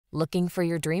Looking for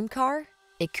your dream car?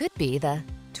 It could be the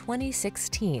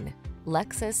 2016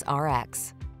 LEXUS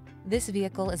RX. This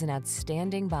vehicle is an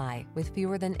outstanding buy with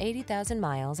fewer than 80,000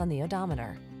 miles on the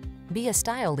odometer. Be a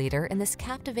style leader in this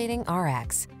captivating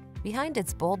RX. Behind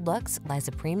its bold looks lies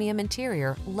a premium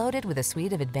interior loaded with a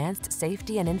suite of advanced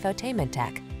safety and infotainment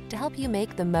tech to help you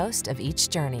make the most of each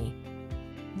journey.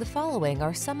 The following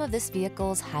are some of this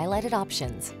vehicle's highlighted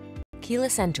options: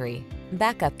 keyless entry,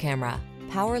 backup camera,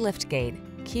 power liftgate,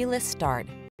 keyless start,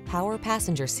 power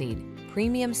passenger seat,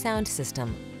 premium sound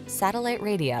system, satellite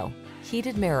radio,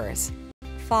 heated mirrors,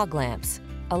 fog lamps,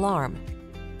 alarm.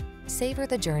 Savor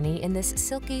the journey in this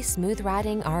silky,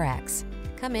 smooth-riding RX.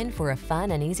 Come in for a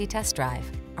fun and easy test drive.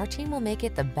 Our team will make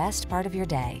it the best part of your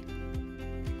day.